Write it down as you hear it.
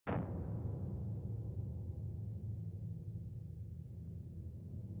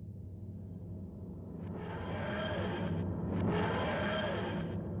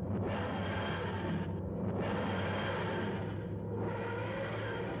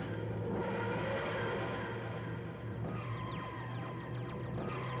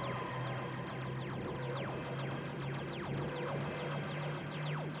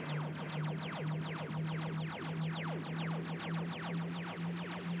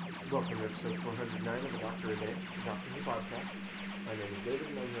Welcome to episode 409 of the Doctor a Day, the Doctor Who podcast. My name is David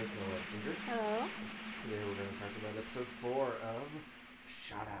and I'm here with my wife Ginger. Hello. Today we're going to talk about episode 4 of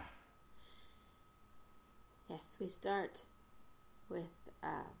Shada. Yes, we start with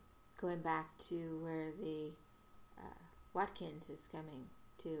going back to where the Watkins is coming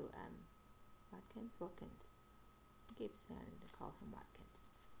to, Wilkins. I keep wanting to call him Watkins.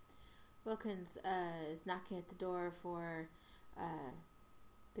 Wilkins is knocking at the door for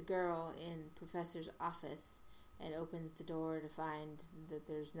the girl in Professor's office and opens the door to find that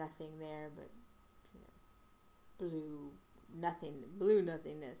there's nothing there but blue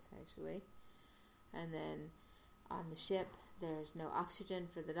nothingness, actually. And then on the ship, there's no oxygen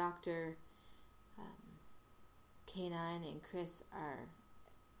for the doctor. K9 and Chris are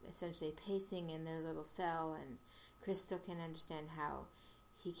essentially pacing in their little cell, and Chris still can't understand how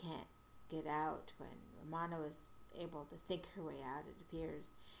he can't get out when Romana was able to think her way out, it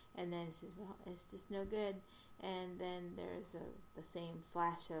appears. And then he says, well, it's just no good. And then there's the same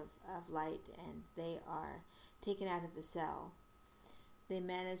flash of light, and they are taken out of the cell. They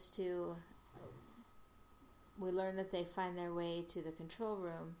manage to... We learn that they find their way to the control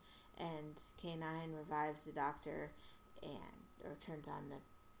room, and K9 revives the doctor or turns on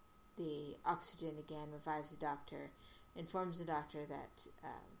the oxygen again, revives the doctor, informs the doctor that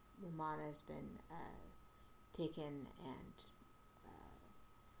Romana has been taken and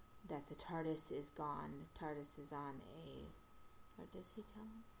that the TARDIS is gone. The TARDIS is on or does he tell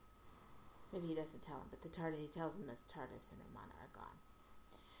him? Maybe he doesn't tell him, but he tells him that the TARDIS and Romana are gone.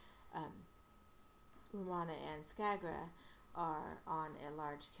 Romana and Skagra are on a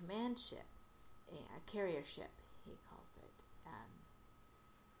large command ship, a carrier ship, he calls it.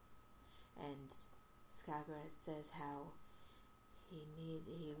 And Skagra says how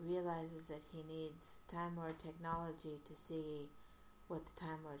he realizes that he needs Time Lord technology to see what the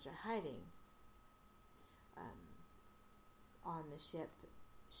Time Lords are hiding. On the ship,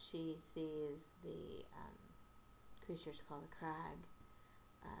 she sees the creatures called the Krarg.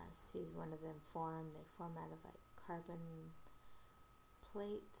 Sees one of them form. They form out of like carbon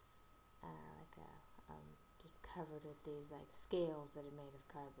plates, just covered with these like scales that are made of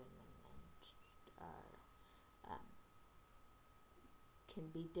carbon and are can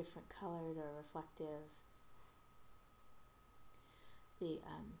be different colored or reflective. The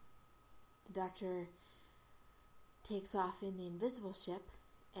doctor takes off in the invisible ship,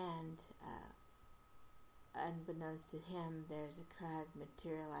 and unbeknownst to him, there's a Krarg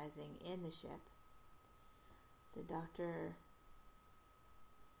materializing in the ship. The doctor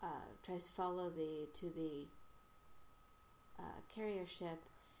tries to follow to the carrier ship,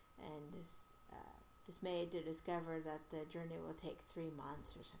 and is dismayed to discover that the journey will take 3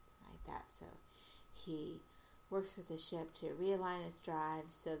 months or something like that. So he works with the ship to realign its drive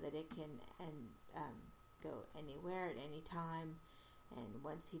so that it can go anywhere at any time. And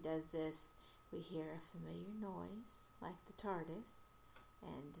once he does this, we hear a familiar noise, like the TARDIS,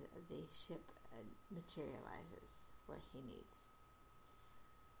 and the ship materializes where he needs.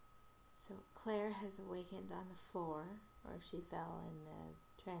 So Claire has awakened on the floor, where she fell in the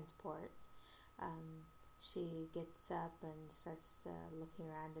transport. She gets up and starts looking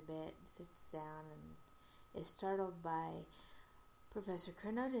around a bit, sits down, and is startled by Professor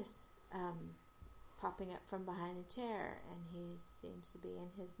Krarg popping up from behind a chair, and he seems to be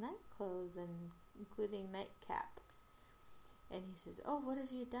in his night clothes, and including nightcap. And he says, "Oh, what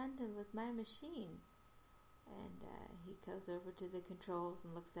have you done with my machine?" And he goes over to the controls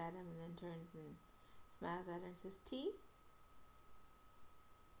and looks at him, and then turns and smiles at her and says, "Tea?"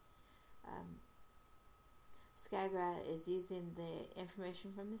 Skagra is using the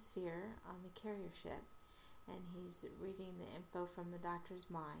information from the sphere on the carrier ship, and he's reading the info from the doctor's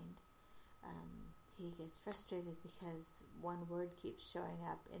mind. He gets frustrated because one word keeps showing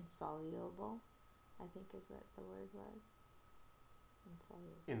up, insoluble, I think is what the word was.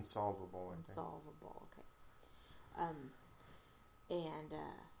 Insolvable. Okay. And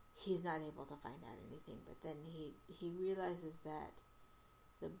he's not able to find out anything, but then he realizes that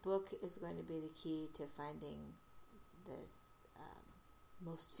the book is going to be the key to finding this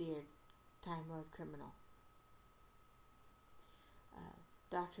most feared Time Lord criminal.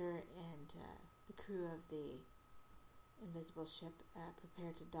 Doctor and the crew of the invisible ship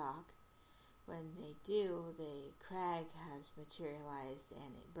prepare to dock. When they do, the Krarg has materialized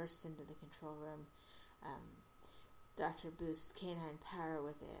and it bursts into the control room. Doctor boosts K9 power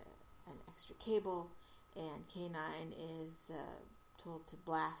with an extra cable, and K9 is told to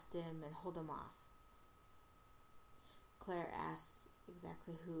blast him and hold him off. Claire asks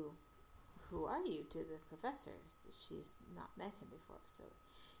exactly who are you to the professor. She's not met him before, so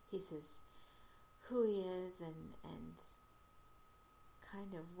he says who he is and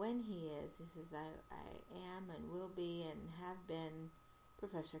kind of when he is. He says, I am and will be and have been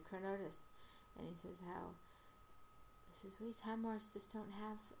Professor Chronotis. And he says, we Time Lords just don't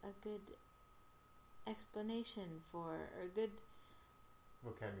have a good explanation for, or good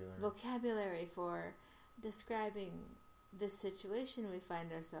vocabulary for describing this situation we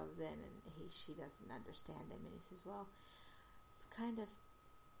find ourselves in. And she doesn't understand him. And he says, well, it's kind of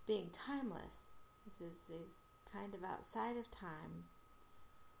being timeless. He says, he's kind of outside of time.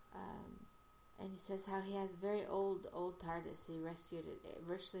 And he says how he has very old TARDIS. He rescued it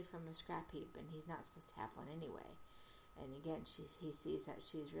virtually from a scrap heap, and he's not supposed to have one anyway. And again, he sees that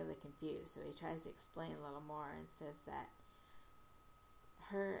she's really confused, so he tries to explain a little more and says that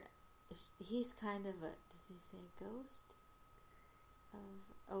he's kind of a, does he say ghost?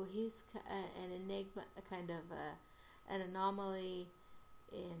 He's an enigma, a kind of an anomaly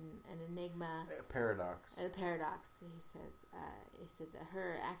in an enigma. A paradox. He said that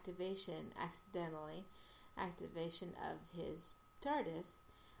her accidental activation of his TARDIS,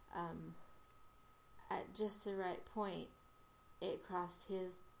 at just the right point, it crossed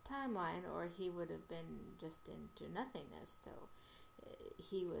his timeline, or he would have been just into nothingness. So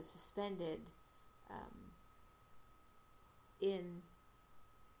he was suspended in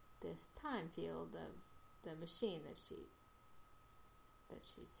this time field of the machine that she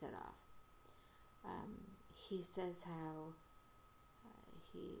set off. He says how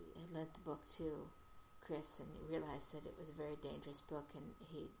he had lent the book to Chris, and he realized that it was a very dangerous book, and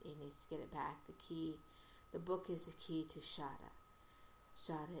he needs to get it back. The book is the key to Shada.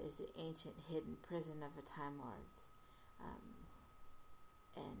 Shada is the ancient hidden prison of the Time Lords,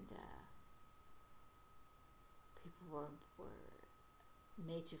 and people were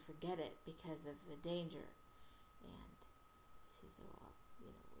made to forget it because of the danger. And he says, well,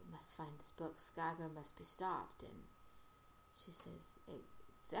 we must find this book. Skagra must be stopped. And she says,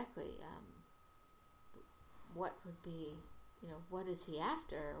 exactly, what would be, what is he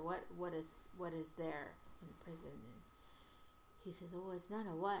after? What is there in prison? And he says, it's not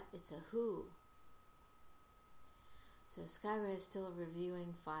a what, it's a who. So Skagra is still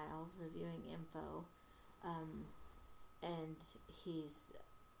reviewing files, reviewing info, and he's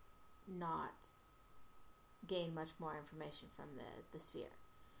not gained much more information from the sphere.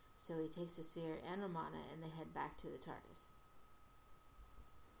 So he takes the sphere and Romana, and they head back to the TARDIS.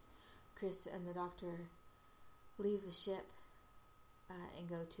 Chris and the Doctor leave the ship and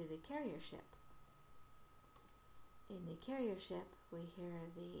go to the carrier ship. In the carrier ship, we hear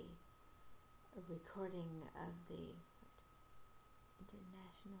a recording of the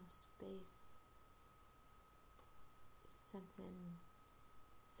International Space something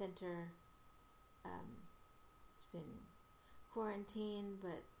center. It's been quarantined,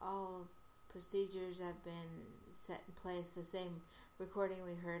 but all procedures have been set in place. The same recording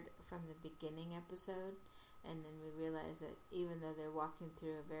we heard from the beginning episode, and then we realize that even though they're walking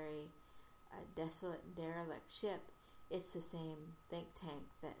through a very desolate, derelict ship, it's the same think tank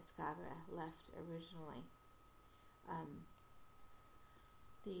that Skagra left originally.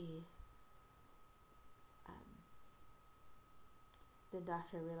 The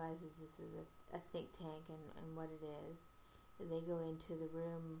Doctor realizes this is a think tank and what it is. And they go into the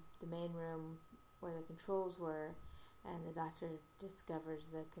main room where the controls were, and the Doctor discovers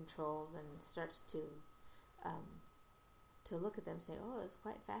the controls and starts to look at them, saying, "Oh, it's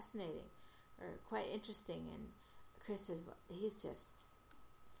quite fascinating, or quite interesting." And Chris says, he's just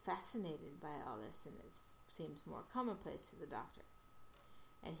fascinated by all this, and it seems more commonplace to the Doctor,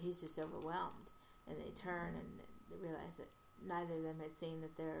 and he's just overwhelmed. And they turn and they realize that neither of them had seen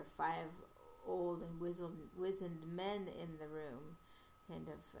that there are 5 old and wizened men in the room, kind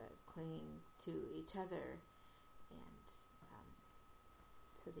of clinging to each other, and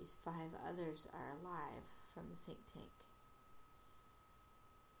so these 5 others are alive from the think tank.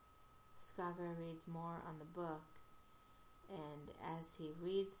 Skagra reads more on the book, and as he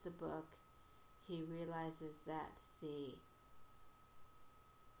reads the book, he realizes that the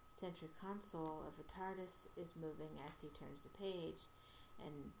center console of a TARDIS is moving as he turns the page,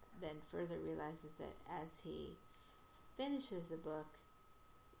 and then further realizes that as he finishes the book,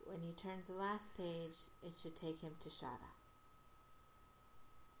 when he turns the last page, it should take him to Shada.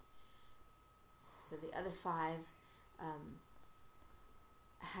 So the other 5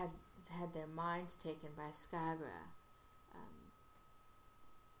 had their minds taken by Skagra.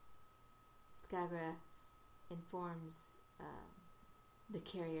 Skagra informs the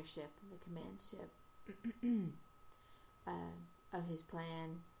carrier ship, the command ship, of his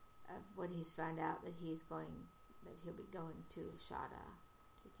plan, of what he's found out, that he'll be going to Shada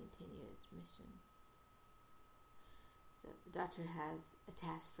to continue his mission. So the Doctor has a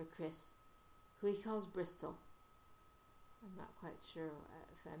task for Chris, who he calls Bristol. I'm not quite sure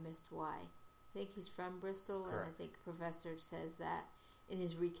if I missed why. I think he's from Bristol, Correct. and I think Professor says that in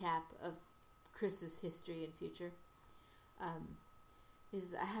his recap of Chris's history and future.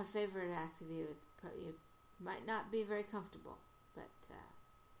 I have a favor to ask of you. It might not be very comfortable, but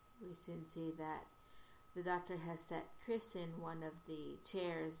we soon see that the Doctor has set Chris in one of the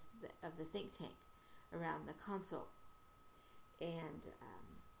chairs of the think tank around the console, and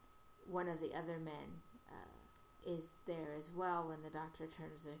one of the other men is there as well when the Doctor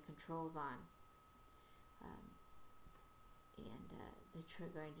turns the controls on. They're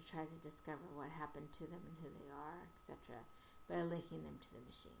going to try to discover what happened to them and who they are, etc., by linking them to the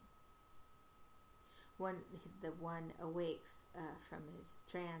machine. The one awakes from his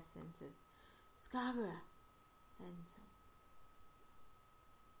trance and says, "Skagra," and so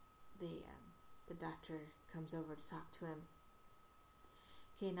the Doctor comes over to talk to him.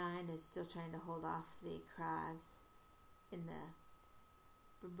 K9 is still trying to hold off the Krarg in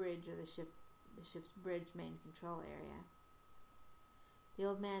the bridge, or the ship's bridge main control area. The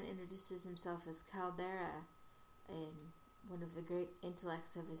old man introduces himself as Caldera, one of the great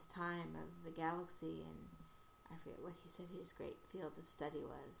intellects of his time, of the galaxy, and I forget what he said his great field of study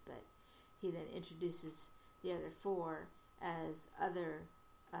was, but he then introduces the other four as other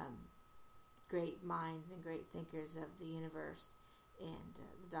great minds and great thinkers of the universe, and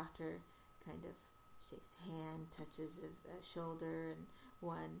the Doctor kind of shakes hand, touches a shoulder, and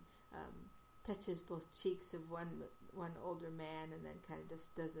one touches both cheeks of one older man, and then kind of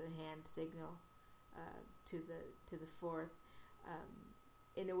just does a hand signal to the fourth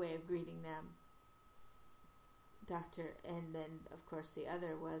in a way of greeting them. And then of course the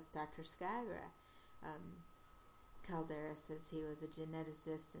other was Dr. Skagra. Caldera says he was a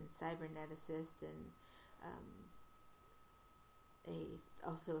geneticist and cyberneticist, and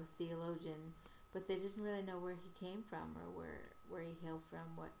also a theologian, but they didn't really know where he came from or where he hailed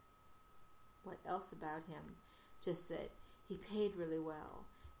from, what else about him, just that he paid really well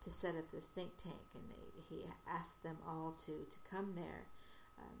to set up this think tank, and he asked them all to come there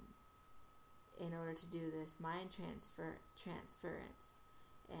in order to do this mind transference,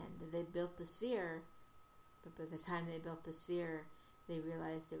 and they built the sphere, but by the time they built the sphere, they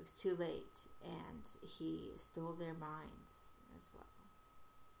realized it was too late, and he stole their minds as well.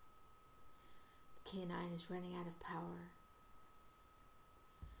 K9 is running out of power.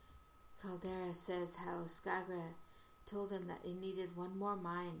 Caldera says how Skagra told him that he needed one more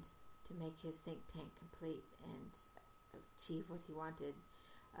mind to make his think tank complete and achieve what he wanted.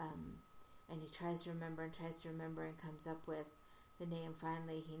 And he tries to remember and comes up with the name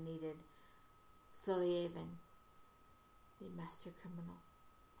finally he needed: Solieven, the master criminal.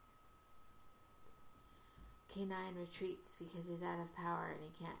 K9 retreats because he's out of power and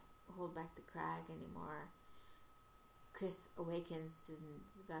he can't hold back the Krarg anymore. Chris awakens, and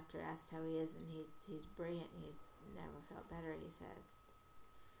the Doctor asks how he is, and he's brilliant. He's never felt better, he says.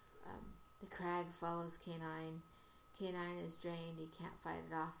 The Krarg follows K9. K9 is drained. He can't fight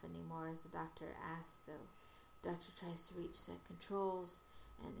it off anymore, as the Doctor asks. So the Doctor tries to reach the controls,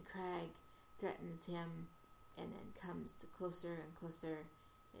 and the Krarg threatens him, and then comes closer and closer.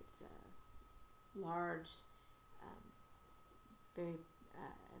 It's a large, very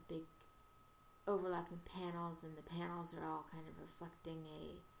big overlapping panels, and the panels are all kind of reflecting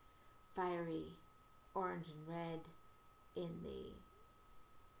a fiery orange and red in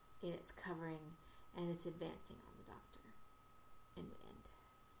its covering, and it's advancing on the Doctor. And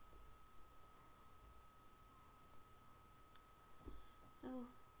so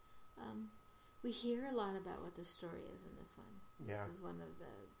we hear a lot about what the story is in this one. Yeah. This is one of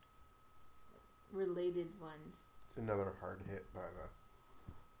the related ones. It's another hard hit by the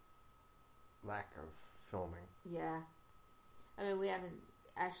lack of filming. Yeah. I mean, we haven't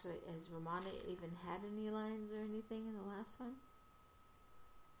actually... Has Romana even had any lines or anything in the last one?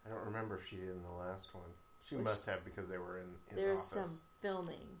 I don't remember if she did in the last one. She must have, because they were in his There's office. some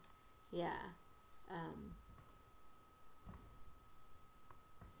filming. Yeah.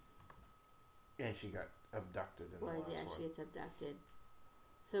 And she got abducted in the last one. Yeah, she gets abducted.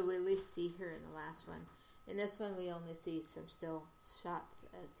 So we at least see her in the last one. In this one, we only see some still shots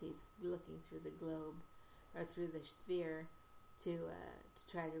as he's looking through the globe, or through the sphere, to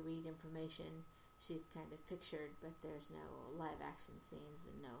try to read information. She's kind of pictured, but there's no live action scenes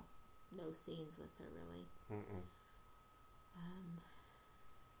and no scenes with her, really. Mm-mm.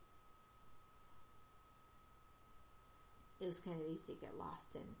 It was kind of easy to get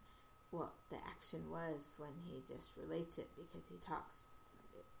lost in what the action was when he just relates it, because he talks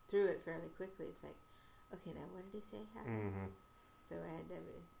through it fairly quickly. It's like, okay, now what did he say happens? Mm-hmm. So I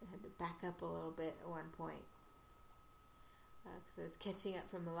had to back up a little bit at one point because I was catching up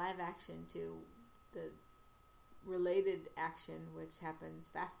from the live action to the related action, which happens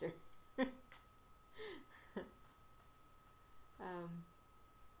faster.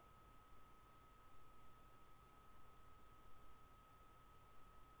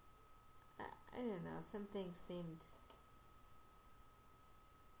 I don't know. Something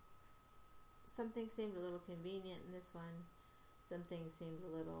seemed a little convenient in this one. Something seemed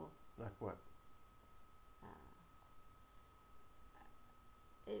a little. Like what?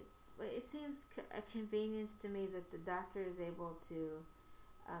 It seems a convenience to me that the Doctor is able to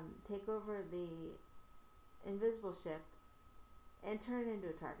take over the invisible ship and turn it into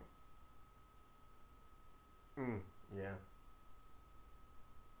a TARDIS. Yeah.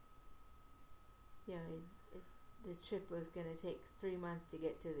 You know, the trip was going to take 3 months to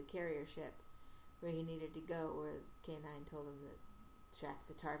get to the carrier ship where he needed to go, where K9 told him to track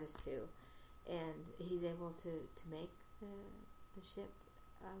the TARDIS to, and he's able to make the ship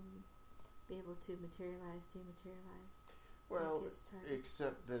be able to materialize, dematerialize. Well,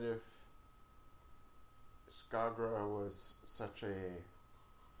 except that if Skagra was such a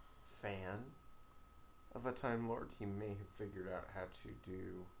fan of a Time Lord, he may have figured out how to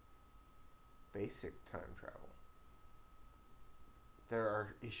do basic time travel. There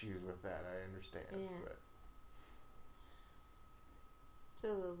are issues with that, I understand. Yeah. But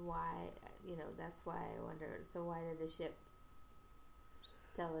so why, that's why I wonder, so why did the ship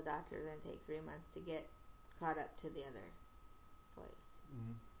tell the Doctor then take 3 months to get caught up to the other place?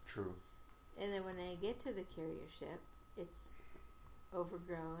 True. And then when they get to the carrier ship, it's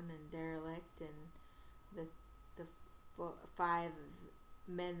overgrown and derelict, and the 5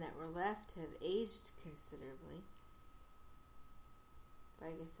 men that were left have aged considerably. But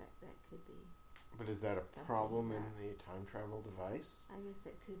I guess that could be. But is that a problem in the time travel device? I guess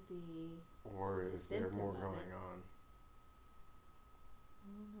it could be. Or is there more going on? I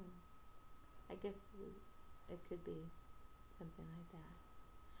don't know. I guess it could be something like that.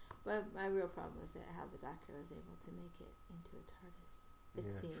 But my real problem is how the Doctor was able to make it into a TARDIS. It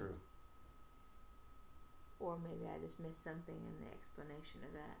seemed. True. Or maybe I just missed something in the explanation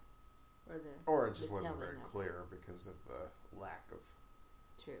of that. Or it just wasn't very clear because of the lack of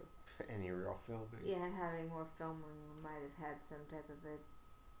True. any real filming. Yeah, having more filming might have had some type of a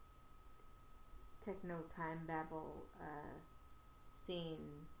techno time babble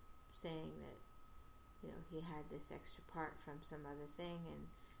scene saying that, he had this extra part from some other thing, and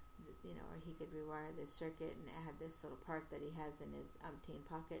or he could rewire this circuit and it had this little part that he has in his umpteen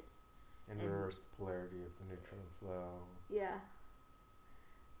pockets. And reverse the polarity of the neutron flow. Yeah.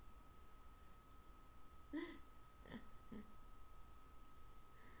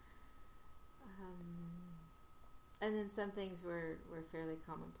 And then some things were fairly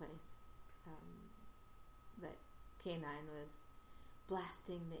commonplace. That K9 was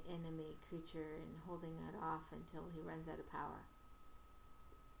blasting the enemy creature and holding it off until he runs out of power.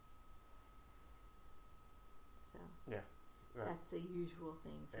 So yeah, that's a usual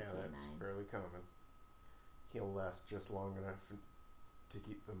thing for K9. That's fairly common. He'll last just long enough to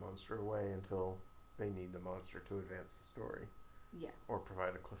keep the monster away until they need the monster to advance the story. Yeah. Or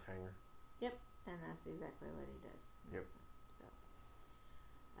provide a cliffhanger. Yep, and that's exactly what he does. Yep. So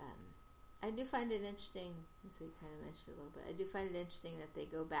I do find it interesting, so we kind of mentioned it a little bit, I do find it interesting that they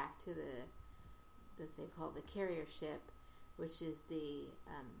go back to that they call the carrier ship, which is the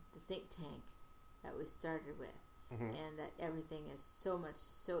think tank that we started with. Mm-hmm. And that everything is so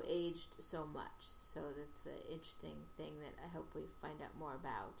aged so much. So that's an interesting thing that I hope we find out more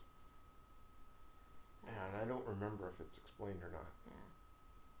about. Yeah, and I don't remember if it's explained or not. Yeah.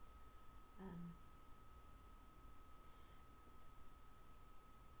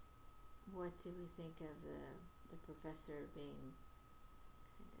 What do we think of the professor being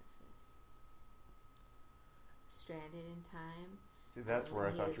kind of stranded in time? See, that's where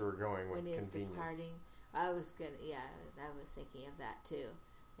I thought you were going with convenience. When he was departing. I was thinking of that too.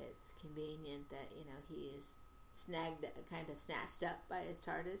 It's convenient that, he is kind of snatched up by his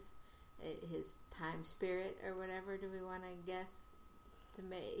TARDIS, his time spirit or whatever. Do we want to guess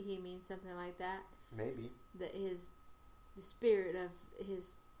he means something like that? Maybe. That the spirit of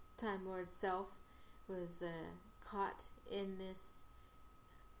his Time Lord self was caught in this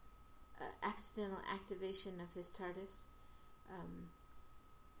accidental activation of his TARDIS.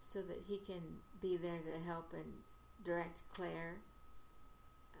 So that he can be there to help and direct Claire.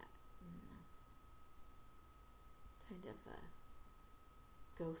 Kind of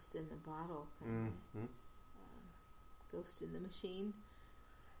a ghost in the bottle, kind of. Ghost in the machine.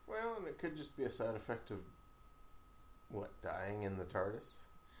 Well, and it could just be a side effect of, dying in the TARDIS?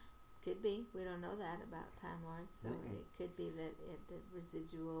 Could be. We don't know that about Time Lords, so it could be that the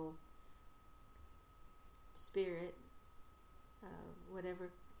residual spirit,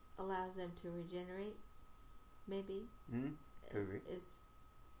 whatever allows them to regenerate, maybe, is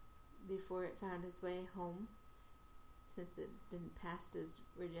before it found its way home, since it had been past its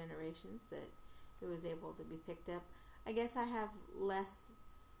regenerations, that it was able to be picked up. I guess I have less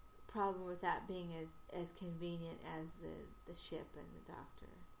problem with that being as convenient as the ship and the Doctor.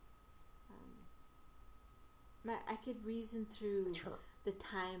 I could reason through the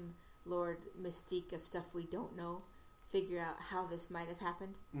Time Lord mystique of stuff we don't know, figure out how this might have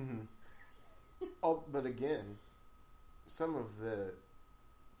happened. But again, some of the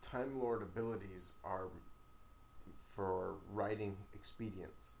Time Lord abilities are for writing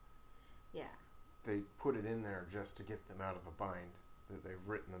expedience. Yeah. They put it in there just to get them out of a bind that they've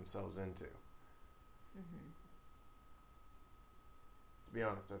written themselves into. To be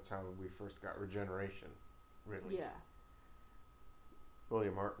honest, that's how we first got regeneration, really. Yeah.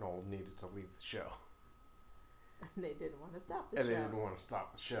 William Hartnell needed to leave the show. And they didn't want to stop the show. And they didn't want to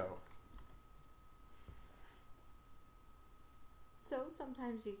stop the show. So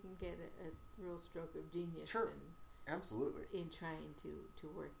sometimes you can get a real stroke of genius. Sure. Absolutely. In trying to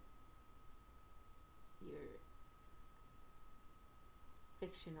work your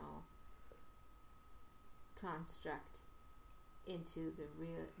fictional construct into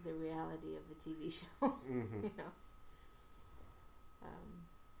the reality of a TV show. You know,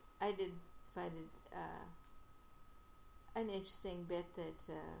 I did find it an interesting bit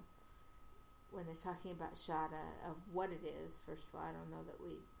that when they're talking about Shada, of what it is. First of all, I don't know that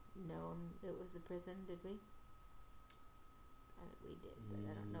we known it was a prison, did we? We did, but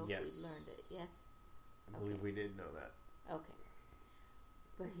I don't know if we learned it. Yes? I believe we did know that. Okay.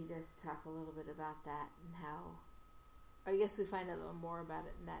 But he does talk a little bit about that and how... I guess we find out a little more about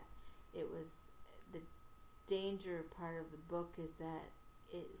it, and that it was... The danger part of the book is that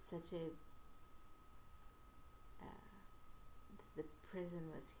it's such a... the prison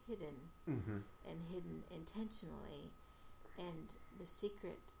was hidden, and hidden intentionally, and the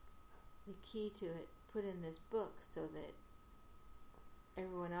secret, the key to it, put in this book so that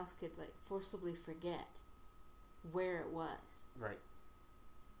everyone else could forcibly forget where it was. Right.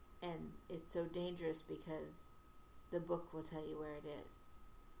 And it's so dangerous because the book will tell you where it is.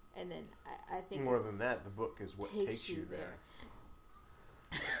 And then I think more than that, the book is what takes you there.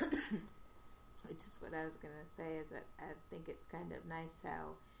 Which is what I was going to say, is that I think it's kind of nice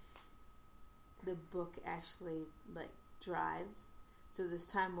how the book actually drives. So this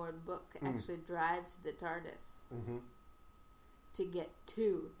Time Lord book actually drives the TARDIS to get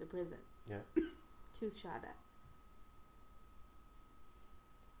to the prison. Yeah. To Shada.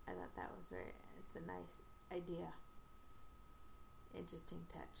 I thought that was it's a nice idea. Interesting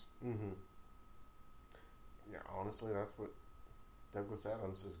touch. Yeah, honestly, that's what Douglas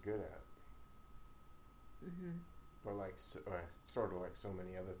Adams is good at. But sort of like so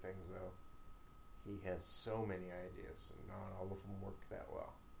many other things, though, he has so many ideas, and not all of them work that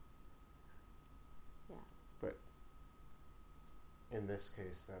well. Yeah. But in this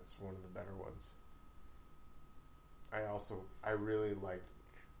case, that's one of the better ones. I really liked,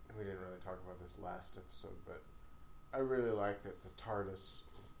 we didn't really talk about this last episode, but I really liked that the TARDIS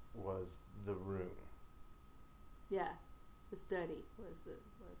was the room. Yeah, the study was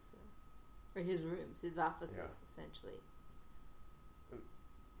or his rooms, his offices, essentially.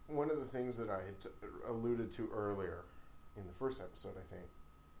 One of the things that I had alluded to earlier in the first episode, I think,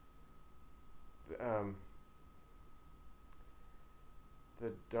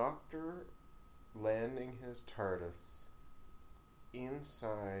 the Doctor landing his TARDIS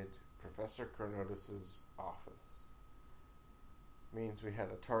inside Professor Chronotis's office means we had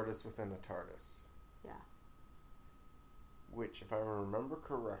a TARDIS within a TARDIS. Yeah. Which, if I remember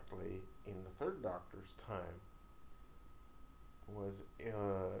correctly, in the Third Doctor's time, was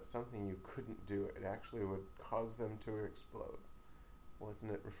something you couldn't do. It actually would cause them to explode.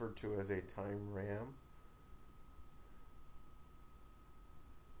 Wasn't it referred to as a time ram?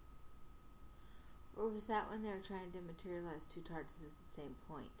 Or was that when they were trying to materialize two TARDISes at the same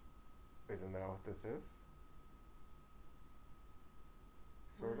point? Isn't that what this is?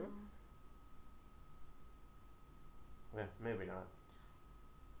 Sort of? Yeah, maybe not.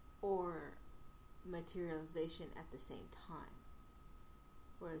 Or materialization at the same time.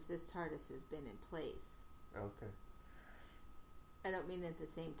 Whereas this TARDIS has been in place. Okay. I don't mean at the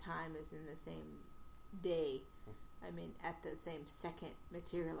same time as in the same day. I mean at the same second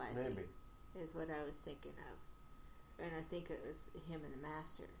materializing. Maybe. Is what I was thinking of. And I think it was him and the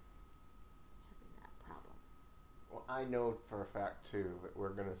Master having that problem. Well, I know for a fact, too, that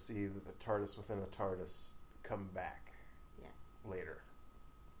we're going to see the TARDIS within a TARDIS come back. Yes. Later.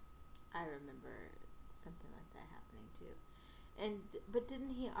 I remember something like that happening, too. But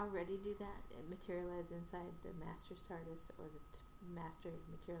didn't he already do that? Materialize inside the Master's TARDIS, or the Master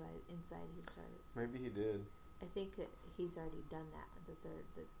materialize inside his TARDIS? Maybe he did. I think that he's already done that, the third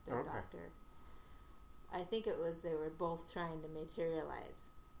Doctor. I think it was they were both trying to materialize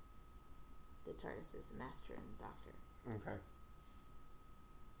the TARDIS as the Master and the Doctor. Okay.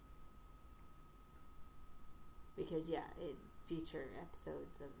 Because, in future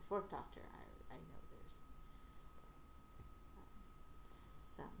episodes of the Fourth Doctor, I know there's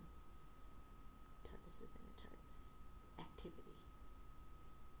some TARDIS within a TARDIS activity.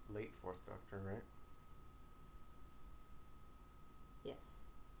 Late Fourth Doctor, right? Yes.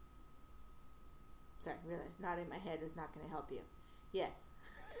 Sorry, realize nodding my head is not going to help you. Yes.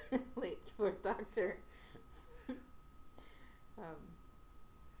 Late Fourth Doctor.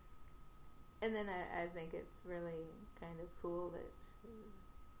 And then I think it's really kind of cool that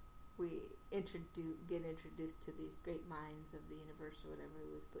we get introduced to these great minds of the universe, or whatever,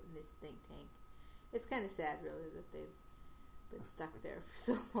 who was put in this think tank. It's kind of sad, really, that they've been stuck there for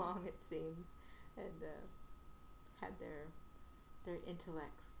so long, it seems, and had their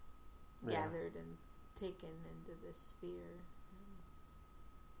intellects gathered and taken into this sphere.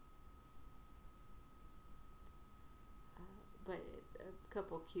 But a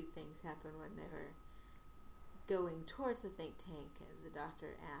couple cute things happened when they were going towards the think tank, and the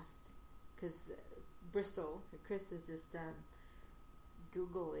Doctor asked, because Bristol, Chris is just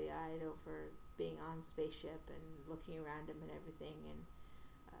googly-eyed over being on spaceship and looking around him and everything, and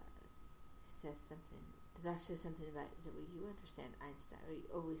he says something. The Doctor says something about, well, you understand Einstein, or he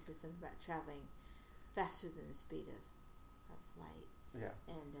always says something about traveling faster than the speed of light. Yeah.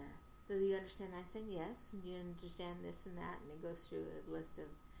 And do you understand Einstein? Yes. And you understand this and that, and it goes through a list of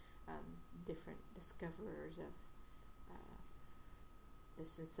different discoverers of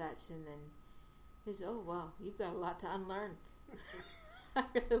this and such, and then he says, oh, well, you've got a lot to unlearn. I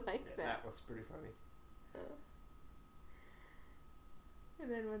really liked that. That was pretty funny.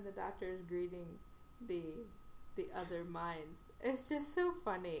 And then when the Doctor is greeting the other minds, it's just so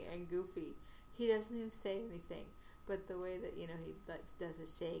funny and goofy. He doesn't even say anything, but the way that, he does a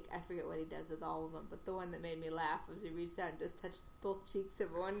shake, I forget what he does with all of them, but the one that made me laugh was he reached out and just touched both cheeks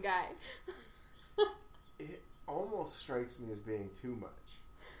of one guy. It almost strikes me as being too much,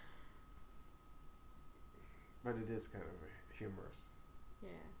 but it is kind of humorous. Yeah.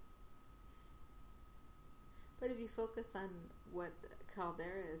 But if you focus on what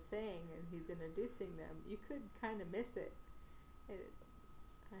Caldera is saying and he's introducing them, you could kind of miss it. I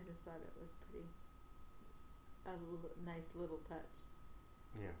just thought it was nice little touch.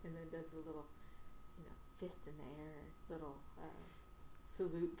 Yeah. And then does a little, fist in the air, little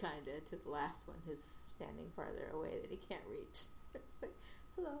salute kind of to the last one who's standing farther away that he can't reach. It's like,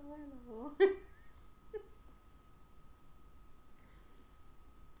 hello, hello.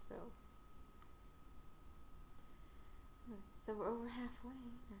 So we're over halfway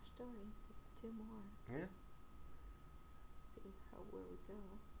in our story. Just 2 more. Yeah. See where we go.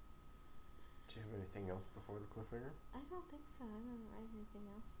 Do you have anything else before the cliffhanger? I don't think so. I don't write anything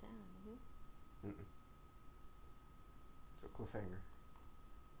else down. Do you? Mm-mm. So cliffhanger.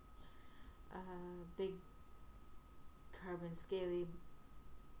 Big carbon scaly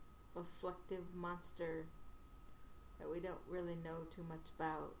reflective monster that we don't really know too much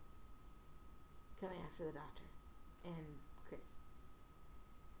about coming after the Doctor and Chris.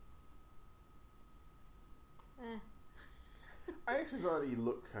 I actually thought he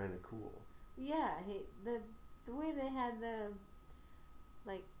looked kind of cool. Yeah, the way they had the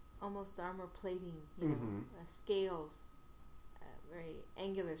almost armor plating, scales, very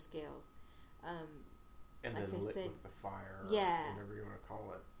angular scales. And like then I lit said, with the fire, yeah, or whatever you want to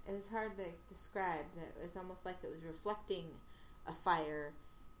call it. It was hard to describe. That it was almost like it was reflecting a fire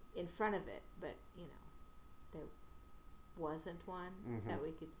in front of it, but there wasn't one that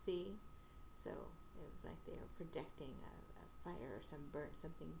we could see. So it was like they were projecting a fire or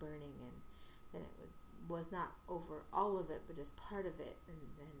something burning, and then it was not over all of it, but just part of it. And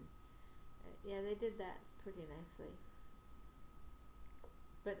then, they did that pretty nicely.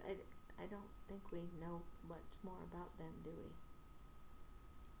 But I don't think we know much more about them, do we?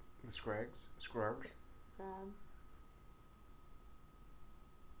 The Scrags? Krargs? Krargs?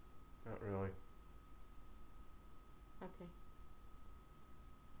 Not really. Okay.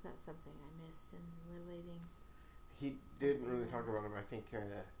 Is that something I missed in relating? He didn't really talk about them. I think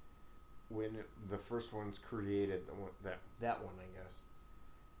when the first one's created, that one, I guess,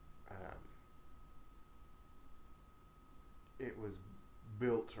 it was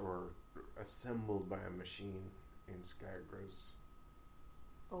built or assembled by a machine in Skygra's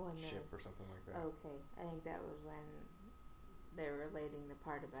ship or something like that. Okay, I think that was when they were relating the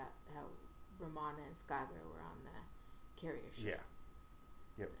part about how Romana and Skagra were on the carrier ship. Yeah.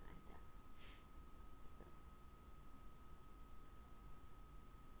 Yep. Something like that. So.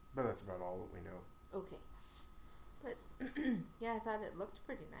 But that's about all that we know. Okay. But, yeah, I thought it looked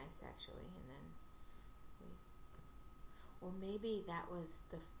pretty nice, actually. And then or maybe that was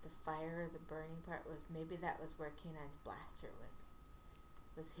the fire, the burning part maybe that was where K9's blaster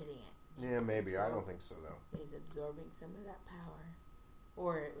was hitting it. Yeah, maybe. I don't think so, though. He's absorbing some of that power.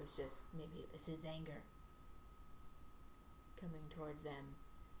 Or it was just, maybe it was his anger coming towards them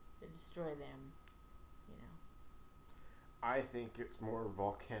to destroy them, you know. I think it's more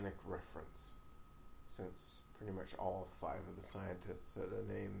volcanic reference, since pretty much all 5 of the scientists had a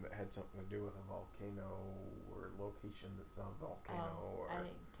name that had something to do with a volcano or location that's on a volcano. I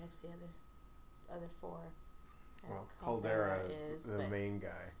didn't catch the other 4. Well, Caldera is the main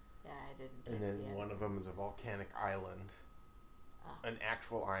guy. Yeah, I didn't catch and then the one of them is a volcanic island, an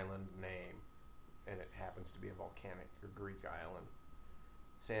actual island name, and it happens to be a volcanic or Greek island.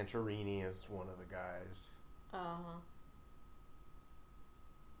 Santorini is one of the guys.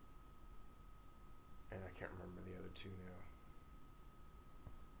 And I can't remember the other 2 now.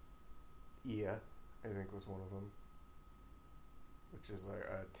 Ia, I think, was one of them, which is like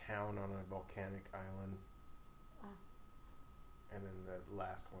a town on a volcanic island. And then the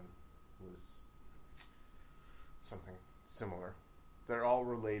last one was something similar. They're all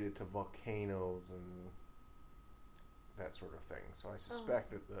related to volcanoes and that sort of thing. So I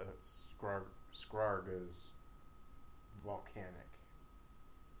suspect that the Krarg is volcanic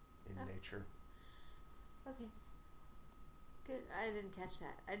in nature. Okay. Good. I didn't catch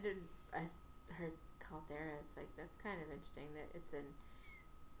that. I heard Caldera. It's like, that's kind of interesting that it's an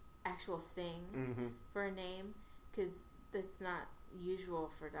actual thing for a name, because that's not usual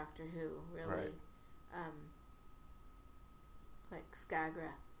for Doctor Who, really. Right. Like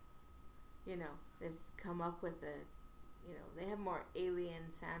Skagra. You know, they've come up with they have more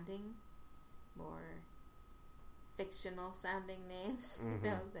alien sounding, more fictional sounding names,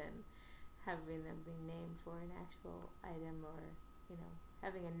 than having them be named for an actual item, or,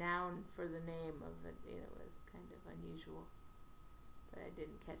 having a noun for the name of it, was kind of unusual. But I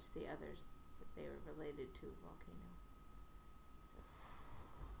didn't catch the others, that they were related to a volcano.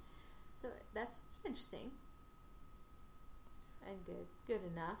 So that's interesting. And good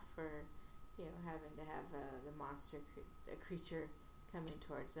enough for, having to have the monster, a creature coming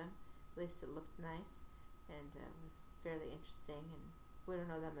towards them. At least it looked nice, and was fairly interesting, and we don't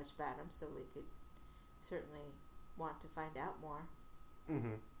know that much about him, so we could certainly want to find out more.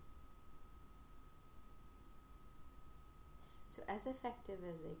 So as effective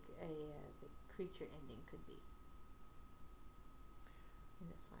as the creature ending could be in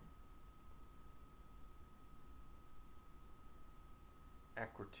this one.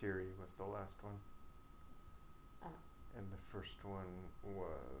 Akrotiri was the last one. Oh. And the first one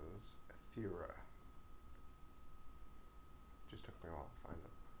was Aethera. Just took me a while to find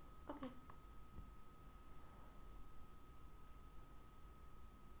them. Okay.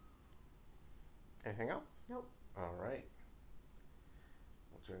 Anything else? Nope. All right.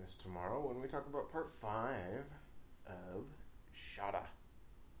 We'll join us tomorrow when we talk about part 5 of Shada.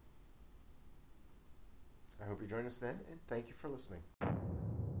 I hope you join us then, and thank you for listening.